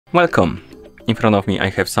Welcome! In front of me I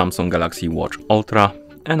have Samsung Galaxy Watch Ultra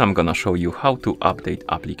and I'm gonna show you how to update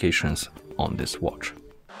applications on this watch.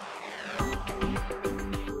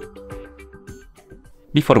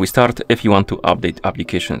 Before we start, if you want to update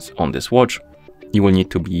applications on this watch, you will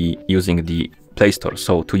need to be using the Play Store.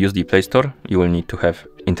 So to use the Play Store, you will need to have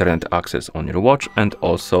internet access on your watch, and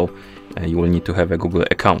also you will need to have a Google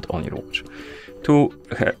account on your watch.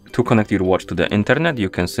 To connect your watch to the internet, you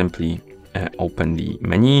can simply open the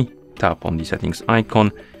menu, tap on the settings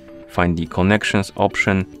icon, find the connections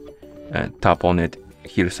option, tap on it,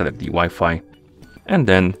 here select the Wi-Fi, and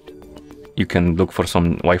then you can look for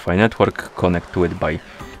some Wi-Fi network, connect to it by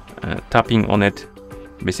tapping on it.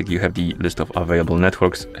 Basically you have the list of available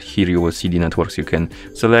networks. Here you will see the networks you can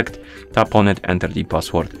select, tap on it, enter the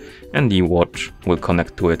password, and the watch will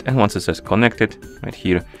connect to it. And once it says connected right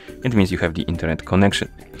here, it means you have the internet connection.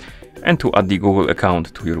 And to add the Google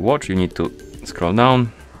account to your watch, you need to scroll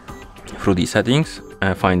down through the settings,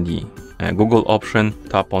 find the Google option,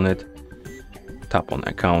 tap on it, tap on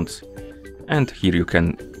accounts, and here you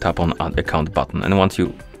can tap on add account button. And once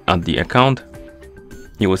you add the account,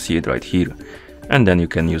 you will see it right here. And then you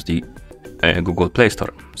can use the Google Play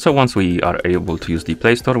Store. So once we are able to use the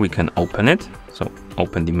Play Store, we can open it. So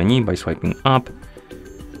open the menu by swiping up,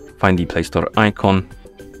 find the Play Store icon,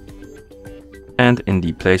 and in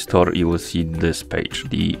the Play Store you will see this page,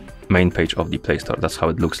 the main page of the Play Store. That's how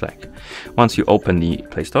it looks like. Once you open the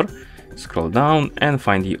Play Store, scroll down and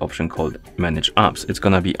find the option called Manage Apps. It's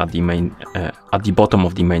gonna be at the bottom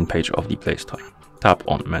of the main page of the Play Store. Tap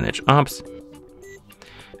on Manage Apps,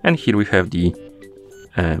 and here we have the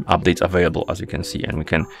updates available, as you can see, and we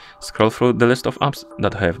can scroll through the list of apps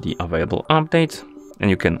that have the available updates, and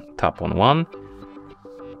you can tap on one,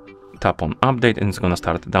 tap on update, and it's gonna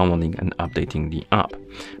start downloading and updating the app.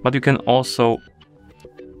 But you can also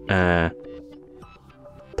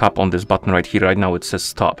tap on this button right here. Right now it says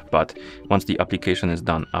stop, but once the application is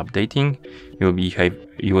done updating,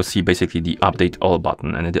 you will see basically the update all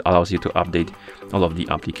button, and it allows you to update all of the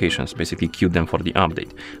applications, basically queue them for the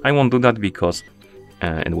update. I won't do that because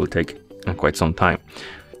it will take quite some time.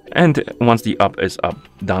 And once the app is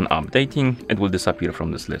done updating, it will disappear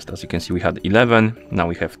from this list. As you can see, we had 11, now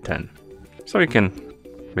we have 10. So you can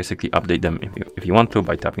basically update them if you want to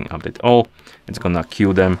by tapping update all. It's gonna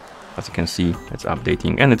queue them. As you can see, it's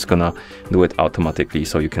updating, and it's gonna do it automatically,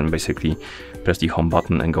 so you can basically press the home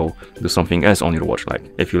button and go do something else on your watch, like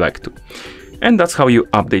if you like to. And that's how you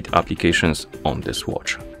update applications on this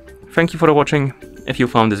watch. Thank you for watching. If you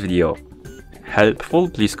found this video helpful,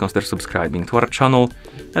 please consider subscribing to our channel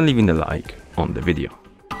and leaving a like on the video.